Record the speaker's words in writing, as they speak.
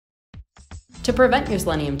To prevent your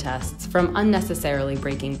Selenium tests from unnecessarily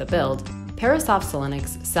breaking the build, Parasoft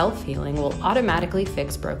Selenic's self-healing will automatically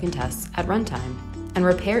fix broken tests at runtime and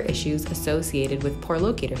repair issues associated with poor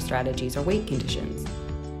locator strategies or wait conditions.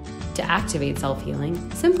 To activate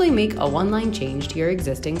self-healing, simply make a one-line change to your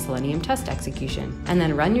existing Selenium test execution, and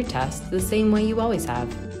then run your tests the same way you always have.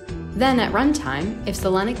 Then at runtime, if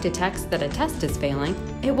Selenic detects that a test is failing,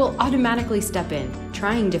 it will automatically step in,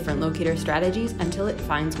 trying different locator strategies until it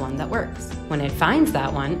finds one that works. When it finds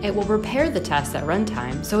that one, it will repair the test at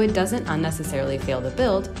runtime so it doesn't unnecessarily fail the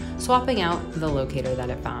build, swapping out the locator that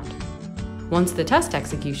it found. Once the test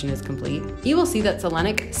execution is complete, you will see that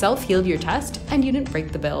Selenic self-healed your test and you didn't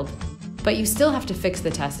break the build. But you still have to fix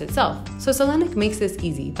the test itself, so Selenic makes this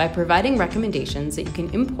easy by providing recommendations that you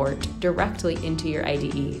can import directly into your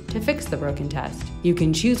IDE to fix the broken test. You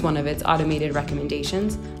can choose one of its automated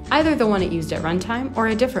recommendations, either the one it used at runtime or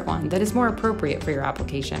a different one that is more appropriate for your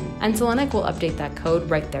application, and Selenic will update that code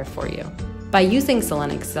right there for you. By using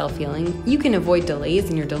Selenic's self-healing, you can avoid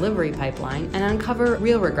delays in your delivery pipeline and uncover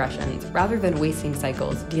real regressions rather than wasting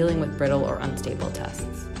cycles dealing with brittle or unstable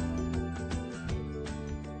tests.